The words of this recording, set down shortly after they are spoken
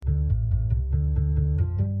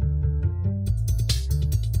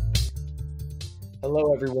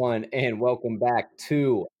Hello, everyone, and welcome back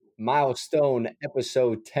to Milestone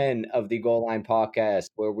Episode 10 of the Goal Line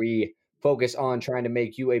Podcast, where we focus on trying to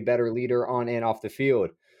make you a better leader on and off the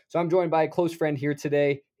field. So, I'm joined by a close friend here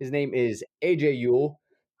today. His name is AJ Yule.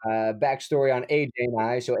 Backstory on AJ and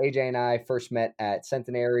I. So, AJ and I first met at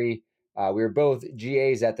Centenary. We were both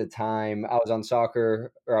GAs at the time. I was on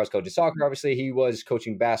soccer, or I was coaching soccer. Obviously, he was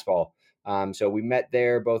coaching basketball. So, we met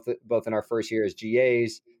there both in our first year as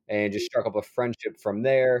GAs and just struck up a friendship from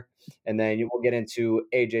there. And then we'll get into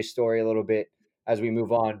AJ's story a little bit as we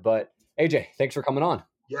move on. But AJ, thanks for coming on.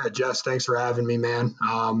 Yeah, Jess, thanks for having me, man.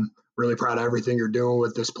 Really proud of everything you're doing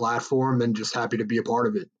with this platform and just happy to be a part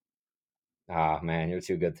of it. Man, you're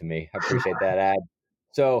too good to me. I appreciate that, Ad.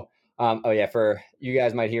 So, for you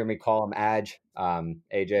guys might hear me call him Adj,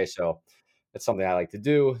 AJ. So that's something I like to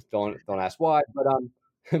do. Don't ask why,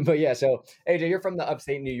 but yeah. So AJ, you're from the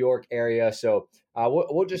upstate New York area. So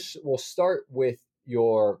we'll start with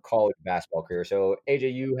your college basketball career. So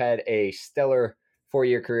AJ, you had a stellar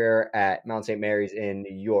 4-year career at Mount St. Mary's in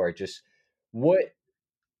New York. Just what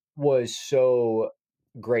was so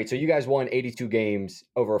great? So you guys won 82 games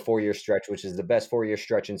over a 4-year stretch, which is the best 4-year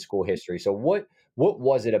stretch in school history. So what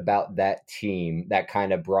was it about that team that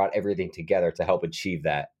kind of brought everything together to help achieve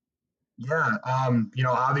that? Yeah,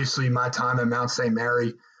 obviously my time at Mount St.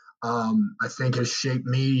 Mary, I think has shaped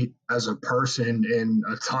me as a person in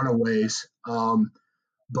a ton of ways.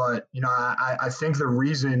 But I think the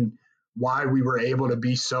reason why we were able to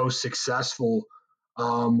be so successful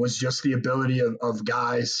was just the ability of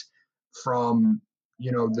guys from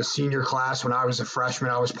the senior class. When I was a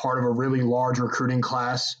freshman, I was part of a really large recruiting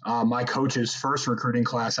class. My coach's first recruiting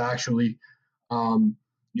class, actually.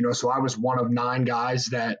 So I was one of 9 guys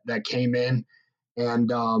that came in, and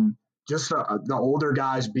just the older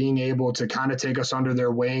guys being able to kind of take us under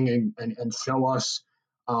their wing and show us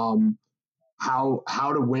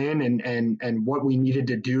how to win and what we needed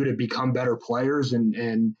to do to become better players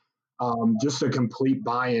and just a complete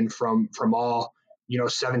buy-in from all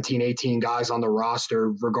 17, 18 guys on the roster,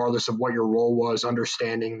 regardless of what your role was,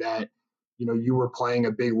 understanding that you were playing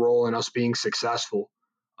a big role in us being successful.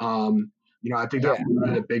 I think that was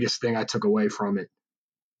really the biggest thing I took away from it.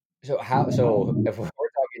 So if we're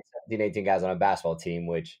talking 17, 18 guys on a basketball team,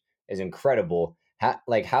 which is incredible,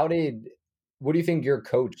 what do you think your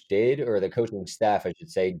coach did, or the coaching staff, I should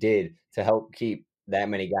say, did to help keep that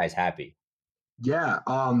many guys happy? Yeah,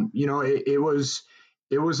 it was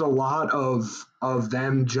a lot of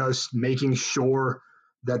them just making sure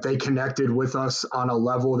that they connected with us on a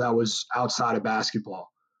level that was outside of basketball.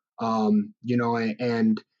 And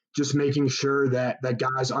just making sure that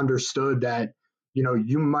guys understood that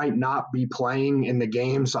you might not be playing in the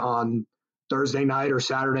games on Thursday night or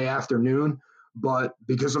Saturday afternoon, but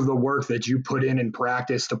because of the work that you put in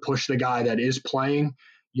practice to push the guy that is playing,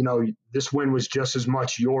 this win was just as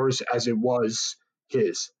much yours as it was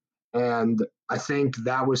his. And I think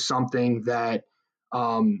that was something that,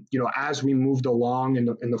 as we moved along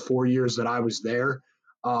in the 4 years that I was there,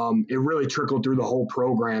 it really trickled through the whole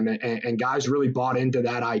program, and guys really bought into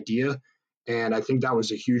that idea. And I think that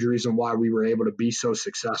was a huge reason why we were able to be so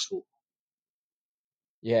successful.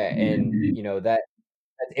 Yeah, and that's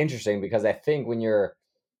interesting, because I think when you're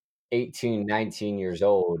 18, 19 years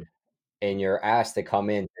old and you're asked to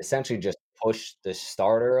come in, essentially just push the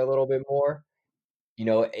starter a little bit more,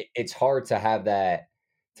 it's hard to have that,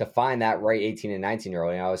 to find that right 18 and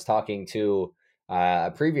 19-year-old. I was talking to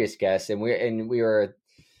a previous guest, and we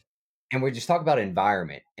just talk about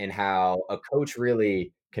environment and how a coach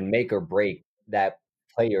really can make or break that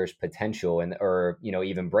player's potential, or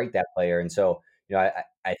even break that player. And so,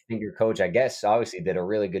 I think your coach, I guess, obviously did a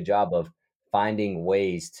really good job of finding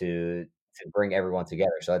ways to bring everyone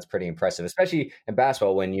together. So that's pretty impressive, especially in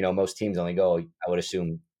basketball when most teams only go, I would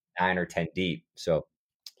assume, 9 or 10 deep. So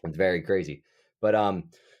it's very crazy. But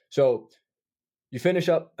so you finish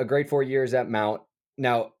up a great 4 years at Mount.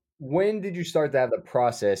 Now, when did you start to have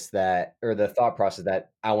the thought process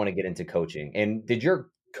that I want to get into coaching? And did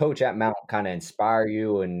your coach at Mount kind of inspire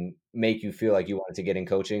you and make you feel like you wanted to get in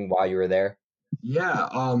coaching while you were there? Yeah,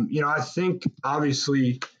 I think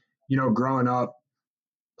obviously, growing up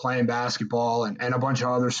playing basketball and a bunch of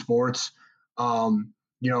other sports, it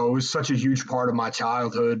was such a huge part of my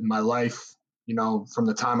childhood, my life, from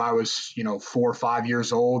the time I was, 4 or 5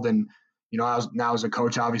 years old. And, now as a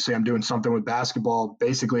coach, obviously I'm doing something with basketball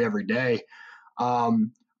basically every day.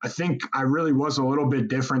 I think I really was a little bit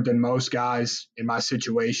different than most guys in my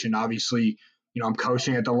situation. Obviously, I'm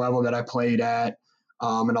coaching at the level that I played at.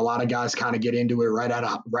 And a lot of guys kind of get into it right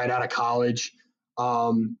out of college.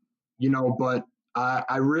 But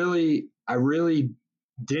I really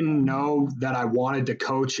didn't know that I wanted to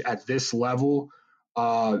coach at this level,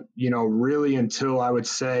 really until I would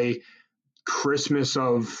say Christmas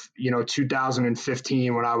of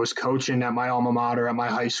 2015 when I was coaching at my alma mater at my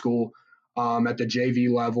high school at the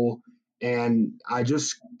JV level, and I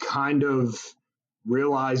just kind of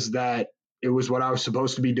realized that it was what I was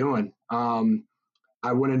supposed to be doing.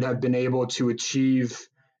 I wouldn't have been able to achieve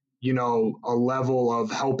a level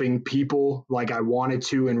of helping people like I wanted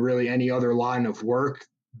to in really any other line of work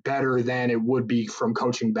better than it would be from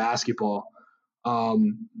coaching basketball.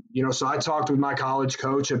 So I talked with my college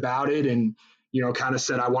coach about it and, kind of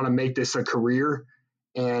said, I want to make this a career.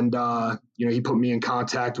 And, he put me in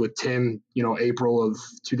contact with Tim, April of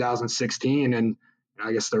 2016. And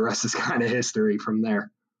I guess the rest is kind of history from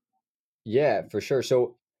there. Yeah, for sure.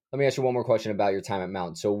 So let me ask you one more question about your time at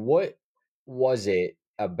Mount. So what was it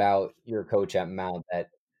about your coach at Mount that,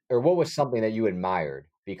 or what was something that you admired?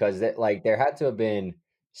 Because that, like, there had to have been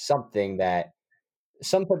something that,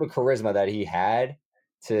 some type of charisma that he had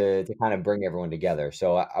to kind of bring everyone together.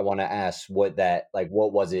 So I want to ask what that, like,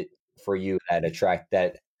 what was it for you that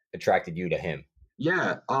attracted you to him?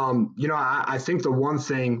 Yeah. I think the one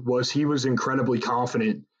thing was he was incredibly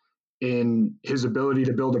confident in his ability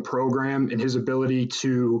to build a program and his ability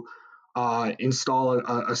to install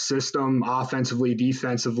a system offensively,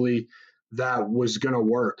 defensively that was going to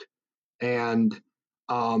work. And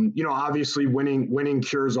obviously winning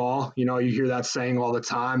cures all. You hear that saying all the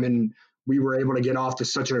time, and we were able to get off to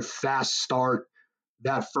such a fast start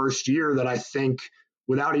that first year that I think,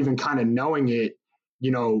 without even kind of knowing it,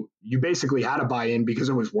 you basically had to buy in because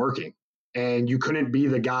it was working, and you couldn't be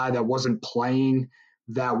the guy that wasn't playing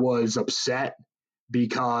that was upset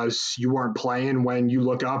because you weren't playing when you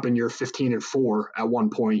look up and you're 15-4 at one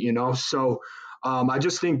point. So I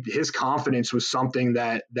just think his confidence was something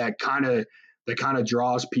that kind of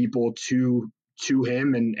draws people to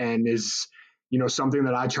him, and is something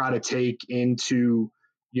that I try to take into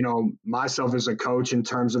myself as a coach in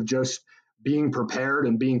terms of just being prepared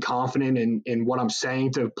and being confident in what I'm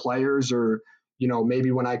saying to players, or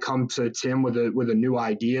maybe when I come to Tim with a new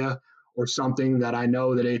idea or something that I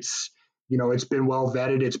know that it's been well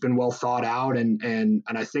vetted, it's been well thought out, and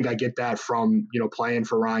I think I get that from playing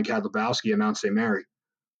for Ryan Kadlubowski at Mount St. Mary.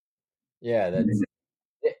 Yeah, that's,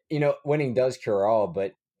 winning does cure all,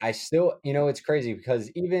 but I still, it's crazy because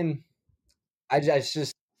even I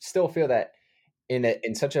just still feel that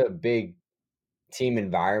in such a big team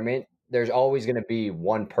environment, there's always going to be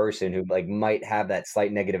one person who, like, might have that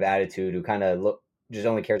slight negative attitude, who kind of just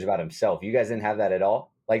only cares about himself. You guys didn't have that at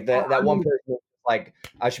all. Like that I one mean, person, like,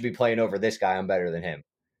 I should be playing over this guy. I'm better than him.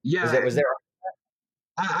 yeah, Was there?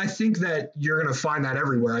 I think that you're going to find that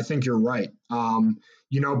everywhere. I think you're right.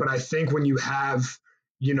 But I think when you have,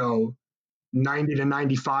 you know, 90 to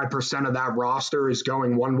 95% of that roster is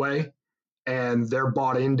going one way and they're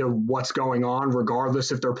bought into what's going on,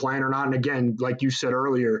 regardless if they're playing or not. And again, like you said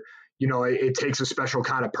earlier, it takes a special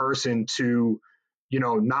kind of person to,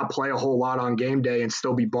 not play a whole lot on game day and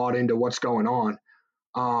still be bought into what's going on.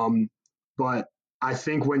 But I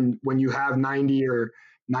think when you have 90 or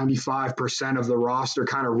 95% of the roster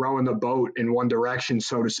kind of rowing the boat in one direction,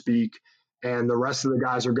 so to speak, and the rest of the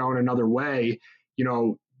guys are going another way,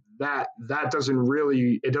 that doesn't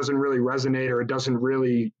really resonate, or it doesn't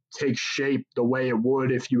really take shape the way it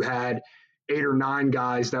would if you had 8 or 9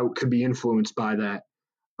 guys that could be influenced by that.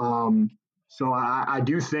 So I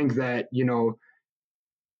do think that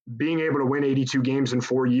being able to win 82 games in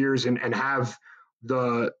 4 years and have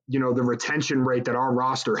the retention rate that our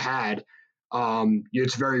roster had.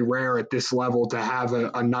 It's very rare at this level to have a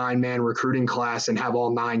 9-man recruiting class and have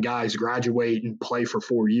all 9 guys graduate and play for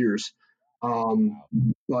 4 years. Um,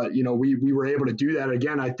 but we were able to do that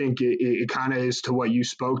again. I think it kind of is to what you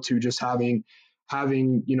spoke to, just having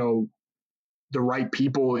the right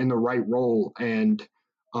people in the right role. And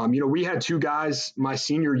we had 2 guys my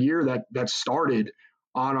senior year that started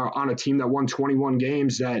on a team that won 21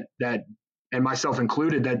 games, that and myself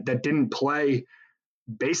included, that didn't play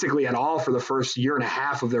basically at all for the first year and a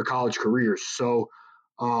half of their college careers. So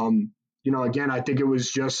again, I think it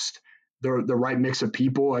was just the right mix of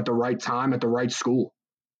people at the right time at the right school.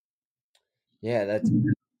 Yeah, that's.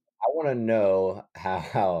 I want to know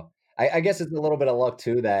how. I guess it's a little bit of luck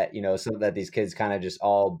too that so that these kids kind of just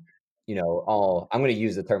all, all. I'm going to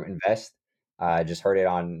use the term invest. I just heard it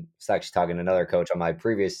on. I was actually talking to another coach on one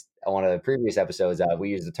of the previous episodes. We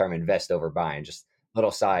use the term invest over buying. Just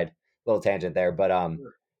little tangent there, but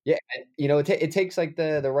yeah, it takes like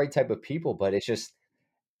the right type of people, but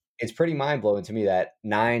it's pretty mind blowing to me that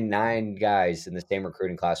nine guys in the same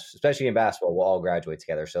recruiting class, especially in basketball, will all graduate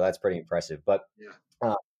together. So that's pretty impressive. But Yeah.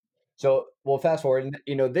 uh, So, well, fast forward,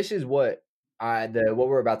 and this is what what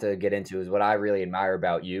we're about to get into is what I really admire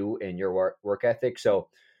about you and your work ethic. So,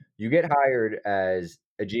 you get hired as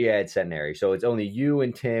a GA at Centenary. So it's only you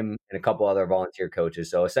and Tim and a couple other volunteer coaches.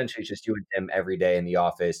 So essentially, it's just you and Tim every day in the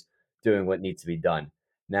office doing what needs to be done.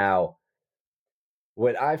 Now,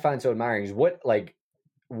 what I find so admiring is what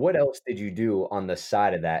else did you do on the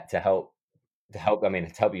side of that to help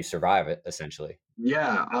you survive it essentially.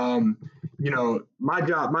 Yeah. My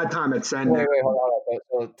time at Centenary. Wait, hold on.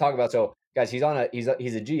 So talk about guys. He's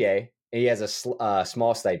a GA. And he has a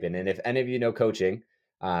small stipend, and if any of you know coaching,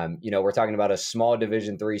 we're talking about a small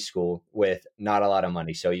Division III school with not a lot of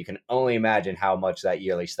money. So you can only imagine how much that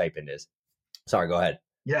yearly stipend is. Sorry, go ahead.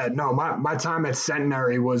 Yeah, no, my time at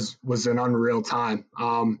Centenary was an unreal time.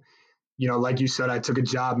 Like you said, I took a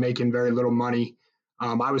job making very little money.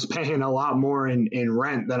 I was paying a lot more in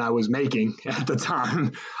rent than I was making at the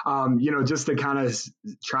time, just to kind of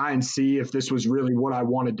try and see if this was really what I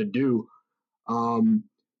wanted to do.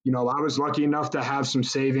 I was lucky enough to have some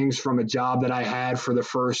savings from a job that I had for the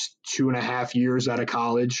first 2.5 years out of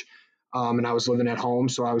college. And I was living at home,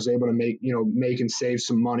 so I was able to make and save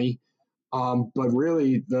some money. But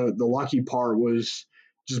really, the lucky part was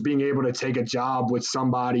just being able to take a job with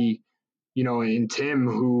somebody, in Tim,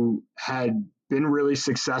 who had been really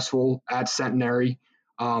successful at Centenary,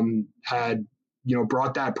 had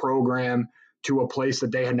brought that program to a place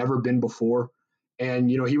that they had never been before, and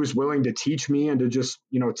he was willing to teach me and to just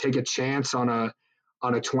take a chance on a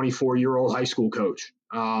 24-year-old high school coach,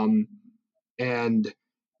 and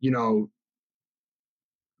you know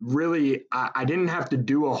really I didn't have to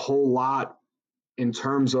do a whole lot in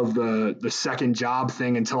terms of the second job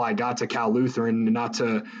thing until I got to Cal Lutheran. Not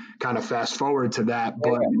to kind of fast forward to that,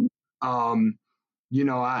 Yeah, but yeah. um,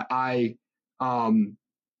 um,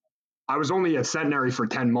 I was only at Centenary for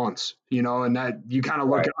 10 months, and that you kind of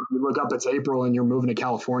Right. look up, it's April and you're moving to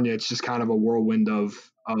California. It's just kind of a whirlwind of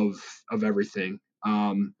everything.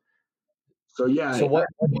 So yeah, So what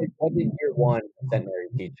did year one seminary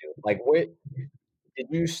teach you? Like, what did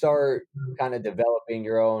you start kind of developing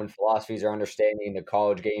your own philosophies or understanding the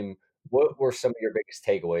college game? What were some of your biggest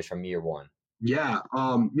takeaways from year one? yeah,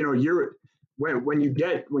 you're when you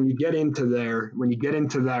get into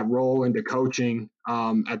that role into coaching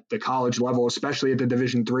at the college level, especially at the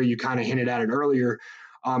Division III, you kind of hinted at it earlier.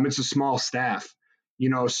 It's a small staff,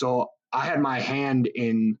 so I had my hand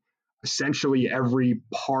in essentially every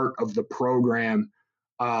part of the program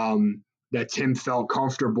that Tim felt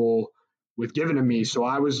comfortable with giving to me. So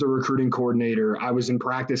I was the recruiting coordinator. I was in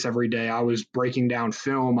practice every day. I was breaking down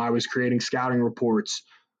film. I was creating scouting reports.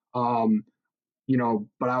 Um,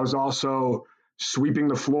 but I was also sweeping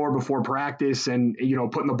the floor before practice and,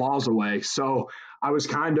 putting the balls away. So I was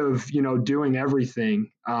kind of, doing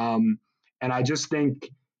everything. And I just think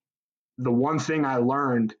the one thing I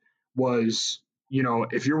learned was,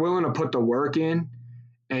 if you're willing to put the work in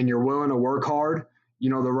and you're willing to work hard, the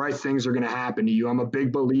right things are going to happen to you. I'm a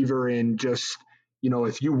big believer in just,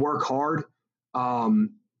 if you work hard,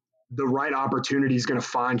 um, the right opportunity is going to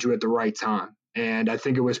find you at the right time. And I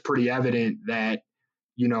think it was pretty evident that,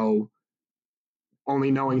 you know, only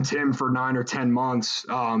knowing Tim for 9 or 10 months,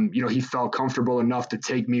 he felt comfortable enough to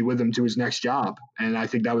take me with him to his next job. And I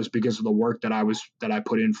think that was because of the work that I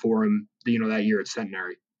put in for him, that year at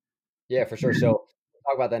Centenary. Yeah, for sure. So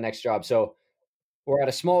talk about that next job. So we're at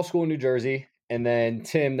a small school in New Jersey, and then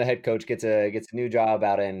Tim, the head coach, gets a new job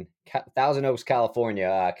out in Thousand Oaks,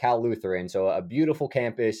 California, Cal Lutheran. So a beautiful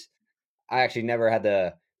campus. I actually never had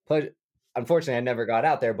the pleasure. Unfortunately, I never got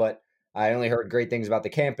out there, but I only heard great things about the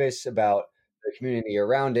campus, about the community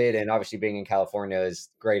around it, and obviously being in California is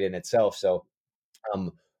great in itself. So,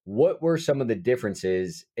 um, what were some of the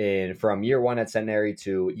differences in from year one at Centenary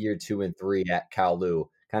to year two and three at Cal Lu?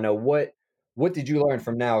 Kind of what did you learn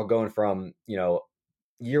from now going from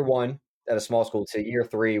year one at a small school to year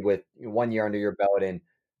three with 1 year under your belt, and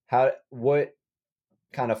what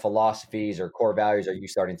kind of philosophies or core values are you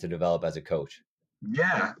starting to develop as a coach?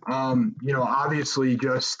 Yeah. Obviously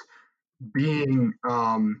just being,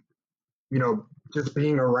 just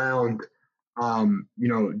being around,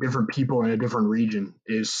 different people in a different region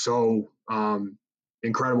is so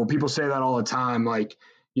incredible. People say that all the time, like,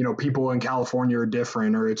 people in California are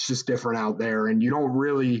different, or it's just different out there, and you don't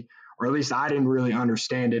really, or at least I didn't really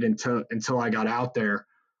understand it until I got out there.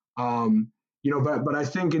 But I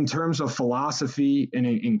think in terms of philosophy and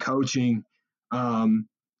in coaching,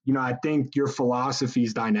 I think your philosophy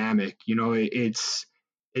is dynamic.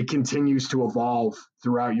 It continues to evolve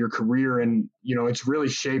throughout your career, and it's really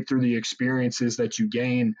shaped through the experiences that you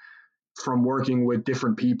gain from working with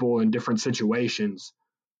different people in different situations.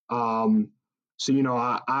 um, So,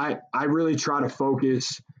 I really try to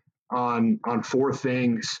focus on four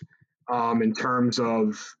things in terms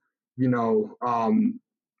of,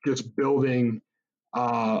 just building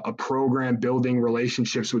a program, building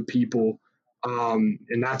relationships with people.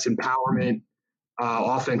 And that's empowerment,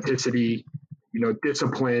 authenticity,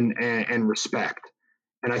 discipline, and respect.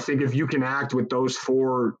 And I think if you can act with those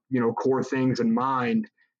four, core things in mind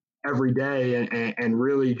every day and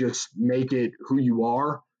really just make it who you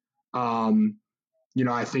are, um,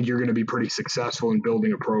 I think you're going to be pretty successful in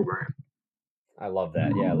building a program. I love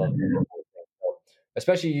that. Yeah, I love that.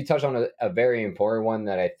 Especially you touched on a very important one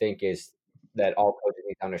that I think is that all coaches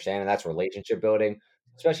need to understand, and that's relationship building,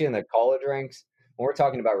 especially in the college ranks. When we're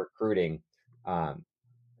talking about recruiting, um,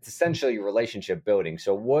 it's essentially relationship building.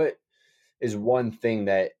 So, what is one thing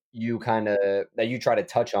that you try to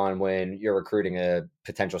touch on when you're recruiting a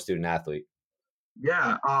potential student athlete?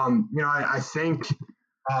 Yeah, I think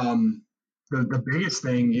the biggest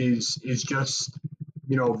thing is just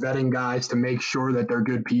vetting guys to make sure that they're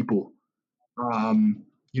good people.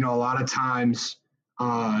 A lot of times,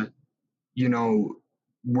 uh, you know,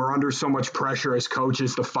 we're under so much pressure as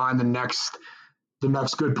coaches to find the next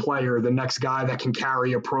good player, the next guy that can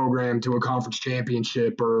carry a program to a conference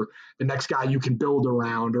championship, or the next guy you can build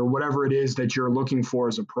around, or whatever it is that you're looking for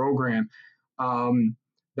as a program.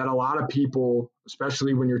 That a lot of people,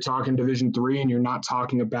 especially when you're talking Division III and you're not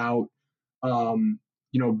talking about,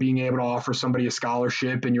 being able to offer somebody a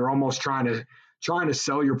scholarship, and you're almost trying to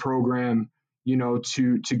sell your program,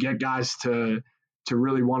 to get guys to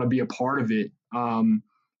really want to be a part of it.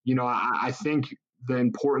 I think the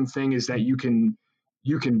important thing is that you can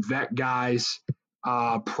vet guys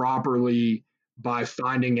properly by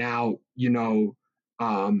finding out, who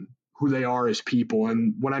they are as people.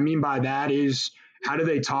 And what I mean by that is, how do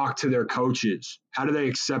they talk to their coaches? How do they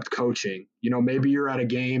accept coaching? Maybe you're at a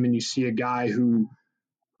game and you see a guy who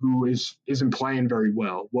isn't playing very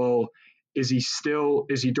well. Well, is he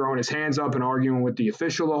throwing his hands up and arguing with the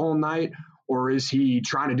official the whole night, or is he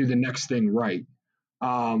trying to do the next thing right?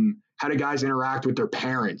 How do guys interact with their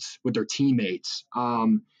parents, with their teammates?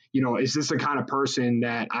 Is this the kind of person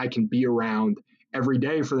that I can be around every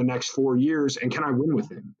day for the next 4 years, and can I win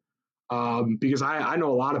with him? Because I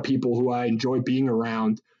know a lot of people who I enjoy being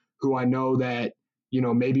around, who I know that,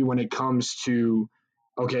 maybe when it comes to,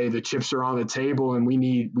 okay, the chips are on the table and we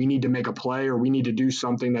need to make a play, or we need to do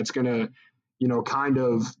something that's going to, kind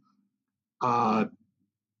of uh,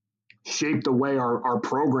 shape the way our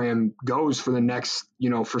program goes for the next,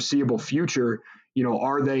 foreseeable future.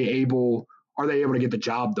 Are they able to get the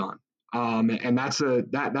job done? And that's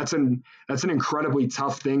an incredibly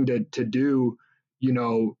tough thing to do,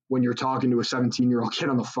 when you're talking to a 17-year-old kid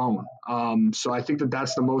on the phone. So I think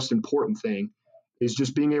that's the most important thing, is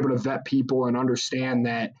just being able to vet people and understand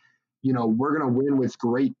that, we're going to win with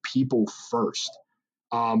great people first,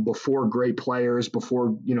 before great players,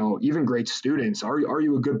 before, even great students. Are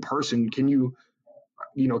you a good person? Can you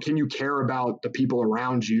care about the people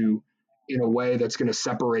around you in a way that's going to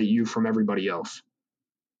separate you from everybody else?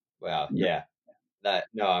 Wow, yeah. That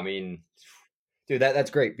no, I mean, dude,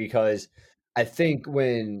 that's great because I think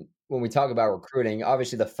when we talk about recruiting,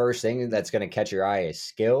 obviously the first thing that's going to catch your eye is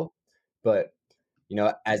skill, but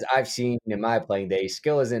as I've seen in my playing days,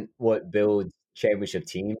 skill isn't what builds championship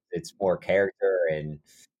teams. It's more character and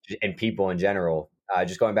people in general.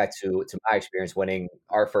 Just going back to my experience winning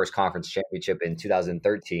our first conference championship in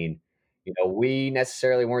 2013, we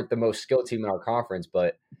necessarily weren't the most skilled team in our conference,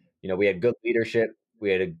 but we had good leadership.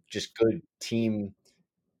 We had a just good team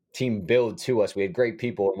build to us. We had great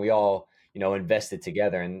people, and we all invested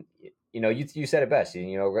together. And you said it best.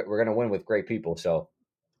 We're going to win with great people. So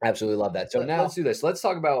absolutely love that. So now let's do this. Let's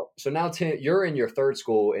talk about. So now, Tim, you're in your third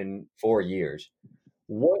school in 4 years.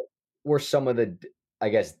 What were some of the, I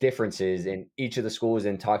guess, differences in each of the schools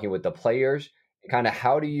in talking with the players? And kind of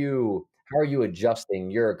how are you adjusting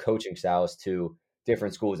your coaching styles to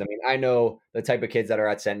different schools? I mean, I know the type of kids that are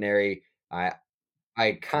at Centenary. I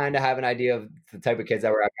kind of have an idea of the type of kids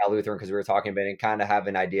that were at Cal Lutheran because we were talking about it, and kind of have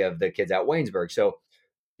an idea of the kids at Waynesburg. So,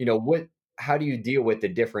 how do you deal with the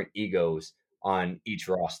different egos on each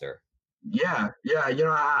roster? Yeah, yeah.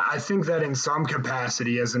 I think that in some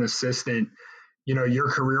capacity as an assistant, your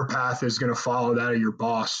career path is going to follow that of your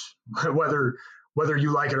boss, whether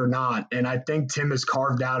you like it or not. And I think Tim has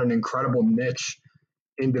carved out an incredible niche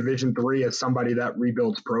in Division III as somebody that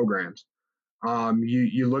rebuilds programs.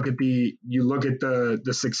 You look at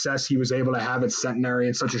the success he was able to have at Centenary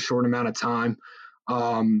in such a short amount of time.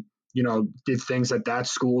 Did things at that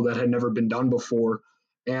school that had never been done before,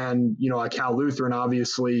 and at Cal Lutheran,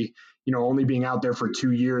 obviously, only being out there for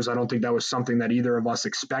 2 years, I don't think that was something that either of us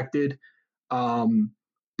expected.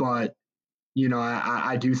 But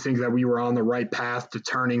I do think that we were on the right path to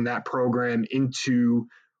turning that program into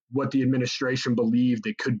what the administration believed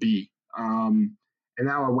it could be. And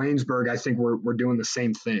now at Waynesburg, I think we're doing the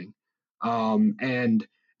same thing. And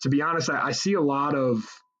to be honest, I see a lot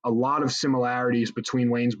of similarities between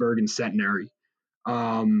Waynesburg and Centenary.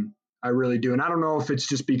 I really do, and I don't know if it's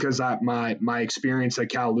just because my experience at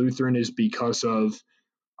Cal Lutheran is because of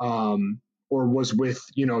or was with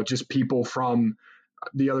just people from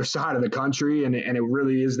the other side of the country, and it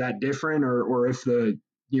really is that different, or if the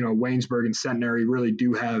Waynesburg and Centenary really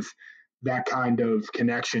do have that kind of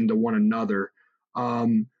connection to one another.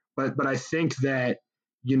 But I think that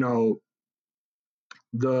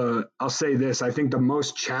I'll say this: I think the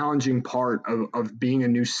most challenging part of being a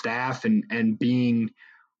new staff and being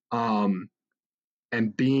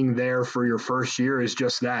there for your first year is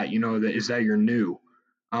just that that you're new,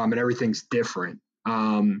 and everything's different.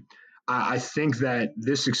 I think that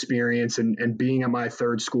this experience and being at my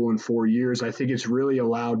third school in 4 years, I think it's really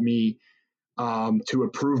allowed me to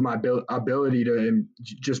improve my ability to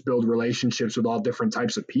just build relationships with all different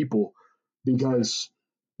types of people. Because,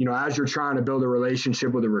 as you're trying to build a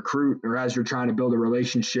relationship with a recruit, or as you're trying to build a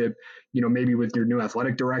relationship, maybe with your new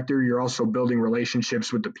athletic director, you're also building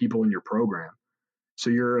relationships with the people in your program. So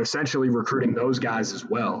you're essentially recruiting those guys as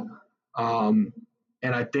well. And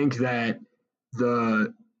I think that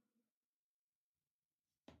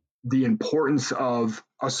the importance of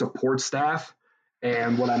a support staff,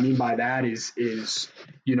 and what I mean by that is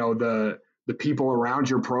the people around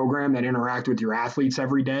your program that interact with your athletes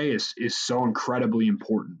every day is so incredibly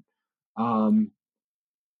important.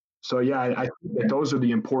 So yeah, I think that those are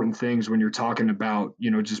the important things when you're talking about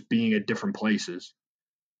just being at different places.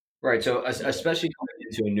 Right. So especially coming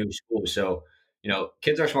into a new school. So,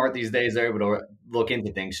 kids are smart these days. They're able to look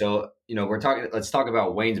into things. So, let's talk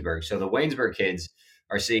about Waynesburg. So the Waynesburg kids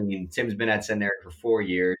are seeing Tim's been at Centenary for 4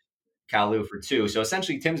 years, Kalu for 2. So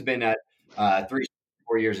essentially Tim's been at 3,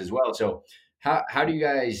 4 years as well. So how do you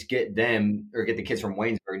guys get them, or get the kids from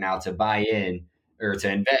Waynesburg now to buy in or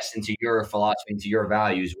to invest into your philosophy, into your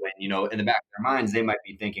values when, in the back of their minds, they might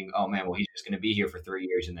be thinking, oh man, well, he's just going to be here for 3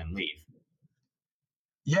 years and then leave.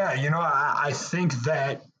 Yeah, I think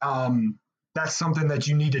that that's something that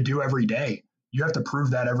you need to do every day. You have to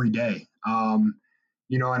prove that every day. And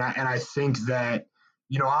I think that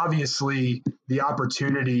obviously the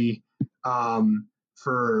opportunity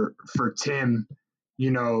for Tim,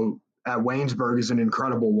 at Waynesburg is an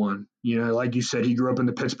incredible one. Like you said, he grew up in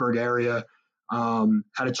the Pittsburgh area,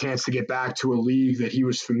 had a chance to get back to a league that he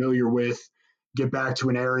was familiar with, get back to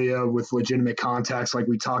an area with legitimate contacts, like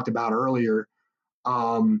we talked about earlier.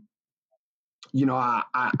 I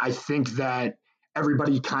think that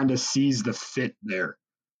everybody kind of sees the fit there.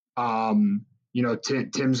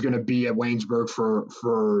 Tim's going to be at Waynesburg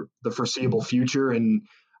for the foreseeable future, and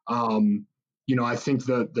I think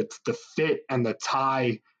the fit and the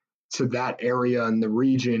tie to that area and the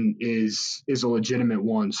region is a legitimate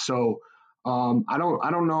one. So I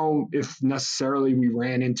don't know if necessarily we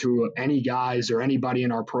ran into any guys or anybody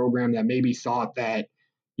in our program that maybe thought that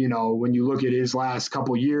when you look at his last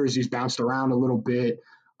couple of years, he's bounced around a little bit.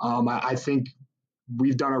 I think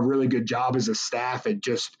we've done a really good job as a staff at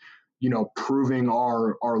just, proving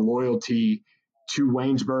our loyalty to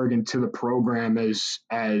Waynesburg and to the program as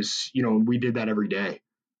we did that every day.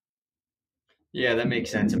 Yeah, that makes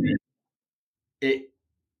sense. I mean,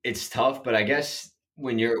 it's tough, but I guess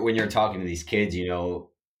when you're talking to these kids,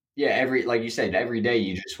 yeah, like you said, every day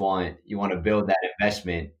you want to build that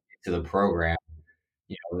investment into the program,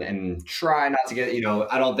 and try not to get,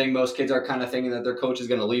 I don't think most kids are kind of thinking that their coach is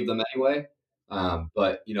going to leave them anyway.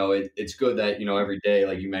 But it's good that, every day,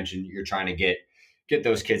 like you mentioned, you're trying to get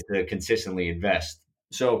those kids to consistently invest.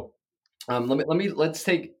 So I want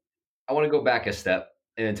to go back a step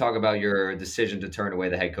and talk about your decision to turn away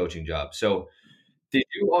the head coaching job. So did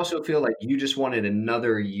you also feel like you just wanted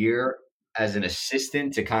another year as an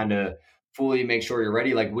assistant to kind of fully make sure you're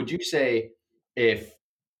ready? Like, would you say, if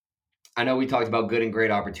I know we talked about good and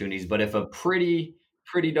great opportunities, but if a pretty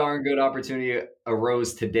darn good opportunity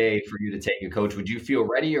arose today for you to take a coach, would you feel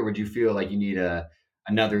ready, or would you feel like you need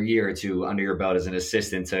another year or two under your belt as an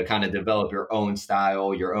assistant to kind of develop your own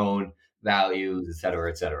style, your own values, et cetera,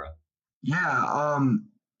 et cetera? Yeah.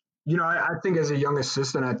 I think as a young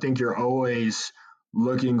assistant, I think you're always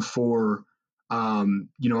looking for, a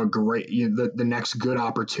great, the next good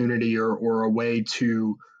opportunity or a way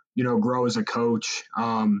to, grow as a coach.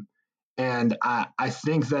 And I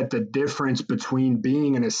think that the difference between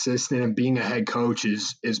being an assistant and being a head coach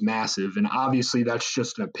is massive. And obviously that's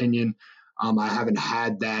just an opinion. I haven't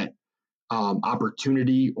had that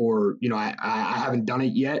opportunity, or I haven't done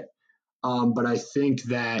it yet. But I think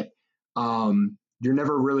that you're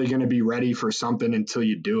never really going to be ready for something until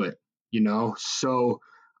you do it. So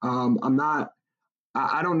I'm not.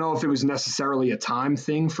 I don't know if it was necessarily a time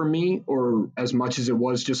thing for me, or as much as it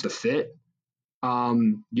was just a fit.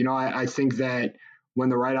 I think that when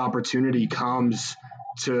the right opportunity comes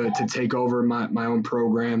to take over my own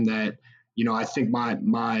program, that I think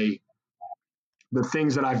my the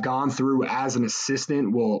things that I've gone through as an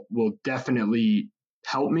assistant will definitely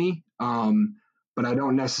help me. But I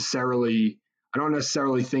don't necessarily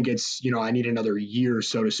think it's I need another year,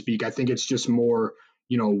 so to speak. I think it's just more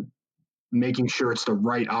making sure it's the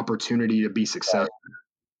right opportunity to be successful.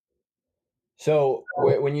 So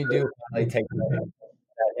when you do finally take that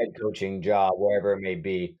head coaching job, wherever it may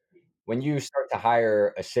be, when you start to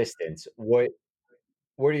hire assistants, what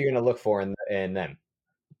are you going to look for in them?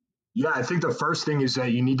 Yeah, I think the first thing is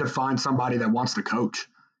that you need to find somebody that wants to coach.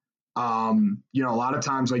 A lot of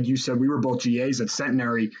times, like you said, we were both GAs at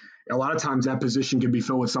Centenary. A lot of times that position can be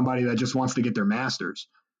filled with somebody that just wants to get their master's,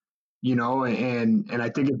 and I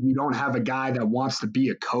think if you don't have a guy that wants to be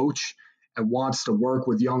a coach and wants to work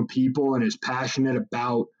with young people and is passionate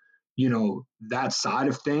about, that side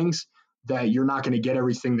of things, that you're not going to get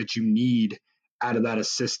everything that you need out of that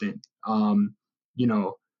assistant. You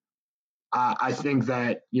know, I think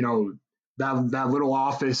that that little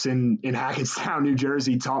office in Hackettstown, New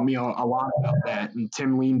Jersey, taught me a lot about that, and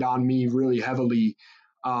Tim leaned on me really heavily,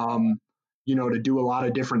 um, to do a lot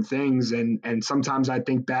of different things. And sometimes I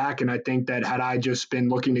think back and I think that had I just been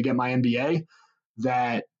looking to get my MBA,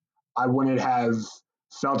 that I wouldn't have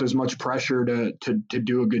felt as much pressure to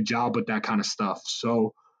do a good job with that kind of stuff.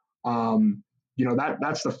 So,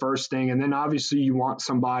 that's the first thing, and then obviously you want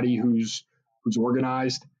somebody who's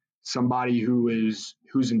organized, somebody who's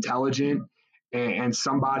intelligent, and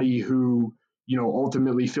somebody who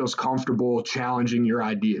ultimately feels comfortable challenging your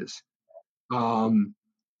ideas. Um,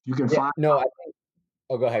 you can Yeah, find no,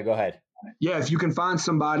 oh, go ahead, go ahead. Yeah, if you can find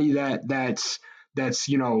somebody that's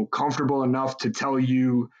comfortable enough to tell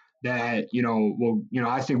you that well,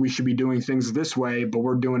 I think we should be doing things this way, but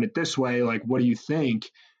we're doing it this way. Like, what do you think?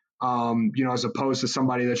 As opposed to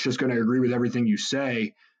somebody that's just going to agree with everything you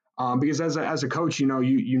say. Because as a coach,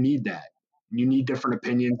 you need that. You need different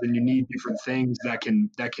opinions, and you need different things that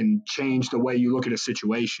can change the way you look at a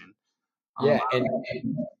situation. Um, Yeah, and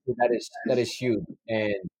that is huge,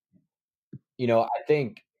 and I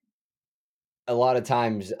think a lot of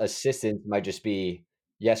times assistants might just be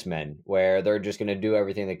yes men, where they're just going to do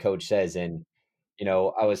everything the coach says. And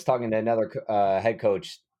I was talking to another head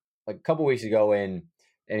coach like a couple weeks ago, and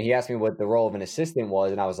he asked me what the role of an assistant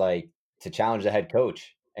was, and I was like, to challenge the head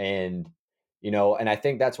coach. And I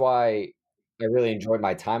think that's why I really enjoyed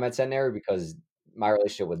my time at Centenary, because my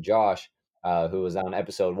relationship with Josh, who was on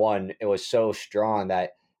episode one, it was so strong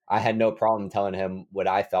that I had no problem telling him what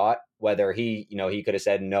I thought. Whether he could have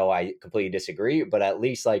said no, I completely disagree, but at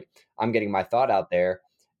least like I'm getting my thought out there,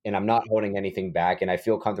 and I'm not holding anything back, and I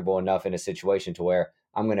feel comfortable enough in a situation to where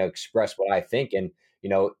I'm going to express what I think. And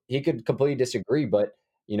he could completely disagree, but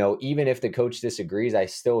even if the coach disagrees, I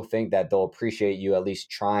still think that they'll appreciate you at least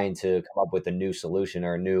trying to come up with a new solution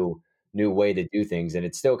or a new way to do things, and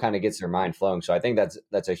it still kind of gets their mind flowing. So I think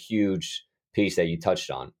that's a huge piece that you touched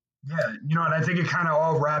on. Yeah, and I think it kind of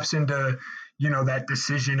all wraps into, that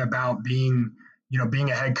decision about being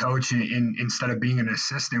a head coach instead of being an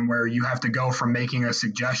assistant, where you have to go from making a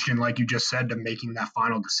suggestion, like you just said, to making that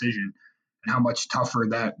final decision, and how much tougher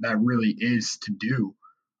that really is to do,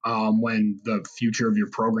 when the future of your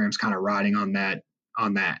program's kind of riding on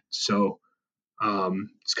that. So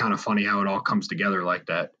it's kind of funny how it all comes together like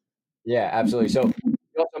that. Yeah, absolutely. So you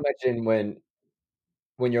also mentioned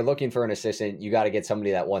when you're looking for an assistant, you got to get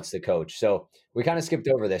somebody that wants to coach. So we kind of skipped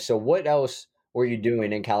over this. So what else were you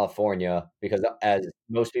doing in California? Because as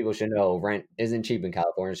most people should know, rent isn't cheap in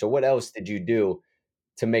California. So what else did you do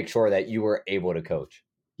to make sure that you were able to coach?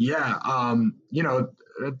 Yeah,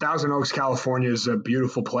 Thousand Oaks, California is a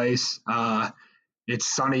beautiful place. It's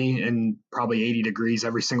sunny and probably 80 degrees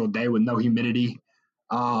every single day with no humidity.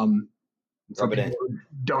 Um, for Rub it people in. who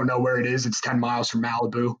don't know where it is, it's 10 miles from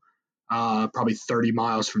Malibu, probably 30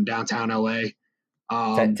 miles from downtown LA. Ten,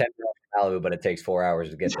 Um, 10 minutes from Malibu, but it takes 4 hours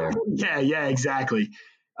to get there. yeah, exactly.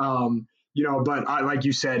 But like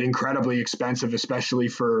you said, incredibly expensive, especially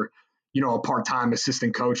for a part-time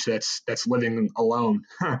assistant coach that's living alone.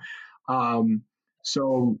 um,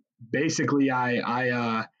 so basically,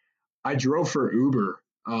 I drove for Uber,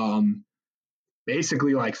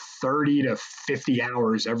 basically like 30 to 50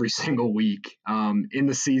 hours every single week. In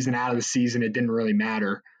the season, out of the season, it didn't really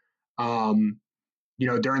matter. Um,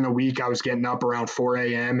 during the week I was getting up around 4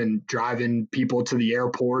 a.m. and driving people to the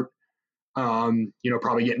airport.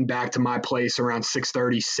 Probably getting back to my place around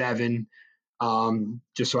 6:37,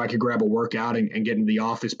 just so I could grab a workout and get into the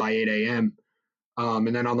office by 8 a.m.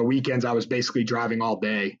 And then on the weekends, I was basically driving all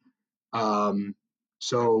day.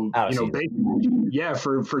 So, Oh, season. basically, yeah,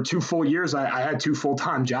 for 2 full years, I had two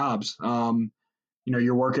full-time jobs.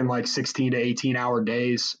 You're working like 16 to 18-hour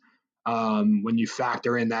days. When you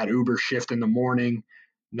factor in that Uber shift in the morning,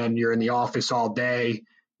 and then you're in the office all day.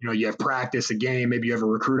 You have practice, a game, maybe you have a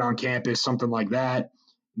recruit on campus, something like that.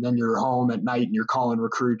 And then you're home at night and you're calling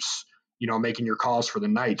recruits, making your calls for the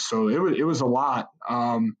night. So it was a lot.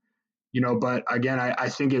 But again, I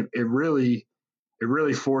think it really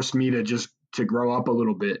forced me to grow up a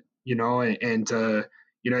little bit, and to,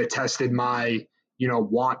 it tested my,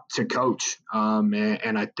 want to coach.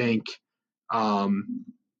 And I think,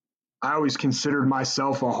 I always considered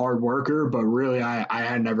myself a hard worker, but really I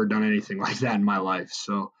had never done anything like that in my life.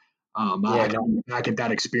 So Yeah, I no, can look back at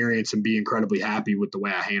that experience and be incredibly happy with the way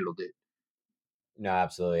I handled it. no,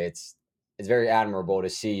 absolutely. It's very admirable to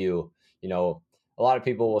see you. A lot of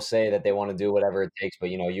people will say that they want to do whatever it takes, but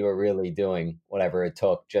you were really doing whatever it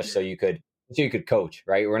took just so you could coach,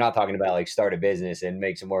 right? We're not talking about like start a business and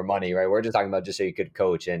make some more money, right? We're just talking about just so you could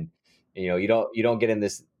coach, and you don't get in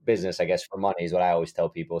this business, I guess, for money is what I always tell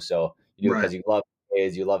people. So you do it Right. because you love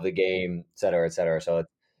kids, you love the game, et cetera, et cetera. So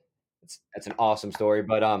it's an awesome story.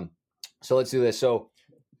 But so let's do this. So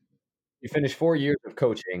you finished 4 years of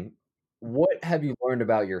coaching. What have you learned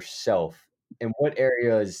about yourself? And what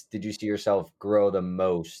areas did you see yourself grow the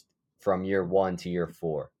most from year one to year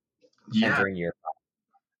four, Yeah. entering year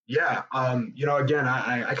Yeah. Again,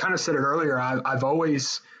 I kind of said it earlier. I've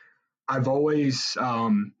always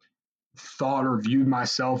thought or viewed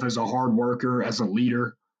myself as a hard worker, as a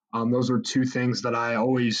leader. Those are two things that I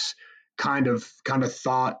always kind of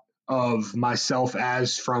thought of myself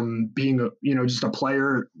as, from being just a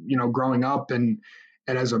player, growing up, and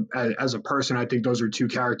as a person. I think those are two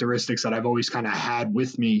characteristics that I've always kind of had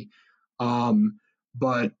with me.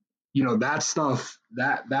 But that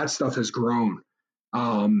stuff has grown.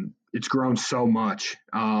 It's grown so much,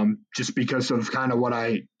 just because of kind of what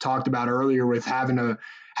I talked about earlier, with having to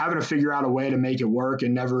figure out a way to make it work,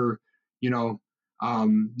 and never, you know,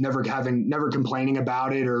 never complaining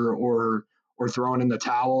about it, or throwing in the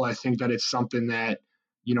towel. I think that it's something that,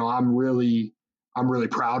 I'm really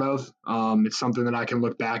proud of. It's something that I can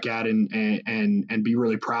look back at and be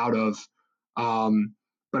really proud of.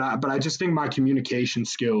 But I just think my communication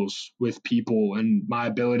skills with people and my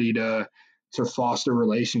ability to foster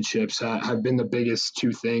relationships have been the biggest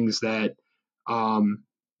two things that, um,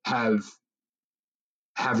 have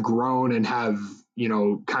have grown and have,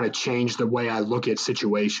 kind of changed the way I look at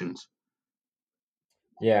situations.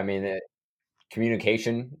 Yeah, I mean,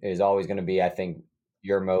 communication is always going to be, I think,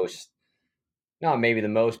 your most, not maybe the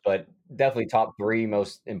most, but definitely top three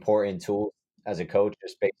most important tools as a coach,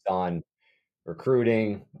 just based on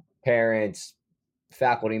recruiting, parents,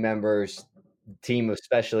 faculty members, team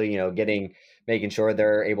especially, making sure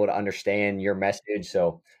they're able to understand your message.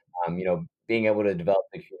 So, being able to develop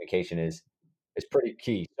the communication is pretty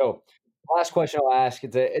key. So, last question I'll ask,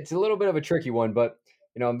 it's a little bit of a tricky one, but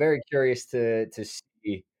I'm very curious to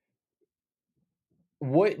see,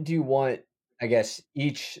 what do you want, I guess,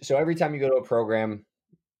 each, so every time you go to a program,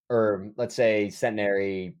 or let's say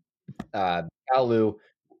Centenary, uh, Kalu,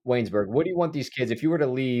 Waynesburg, what do you want these kids, if you were to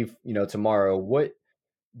leave, tomorrow, what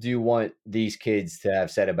do you want these kids to have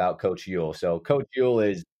said about Coach Yule? So Coach Yule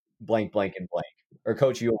is blank, blank, and blank, or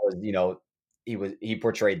Coach Yule was, he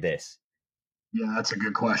portrayed this. Yeah, that's a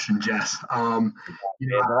good question, Jess. Okay,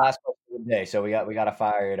 the last question of the day, so we got to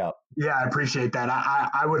fire it up. Yeah, I appreciate that.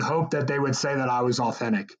 I would hope that they would say that I was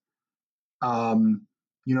authentic.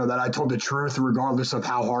 That I told the truth regardless of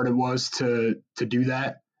how hard it was to do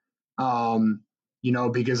that.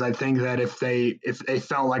 Because I think that if they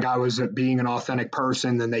felt like I was being an authentic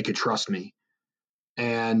person, then they could trust me.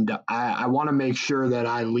 And I want to make sure that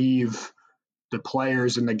I leave the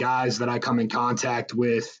players and the guys that I come in contact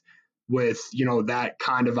with that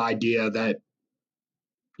kind of idea, that,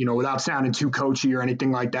 without sounding too coachy or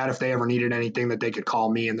anything like that, if they ever needed anything, that they could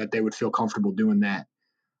call me and that they would feel comfortable doing that.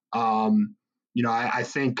 I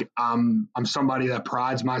think I'm somebody that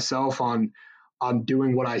prides myself on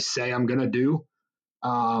doing what I say I'm gonna do.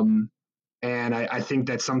 Um, and I think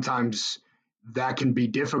that sometimes that can be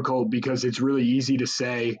difficult, because it's really easy to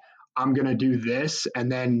say, I'm going to do this, and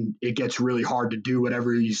then it gets really hard to do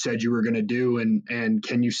whatever you said you were going to do. And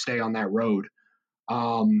can you stay on that road?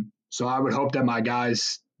 So I would hope that my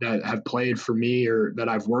guys that have played for me or that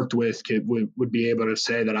I've worked with would be able to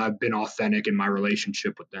say that I've been authentic in my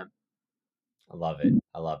relationship with them. I love it.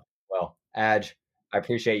 I love it. Well, Adge, I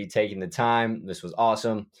appreciate you taking the time. This was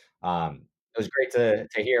awesome. It was great to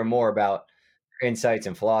hear more about your insights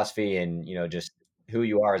and philosophy and, just who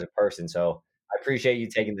you are as a person. So I appreciate you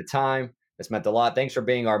taking the time. This meant a lot. Thanks for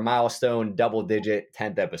being our milestone double digit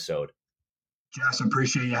 10th episode. Jess,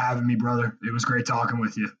 appreciate you having me, brother. It was great talking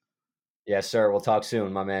with you. Yes, sir. We'll talk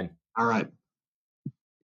soon, my man. All right.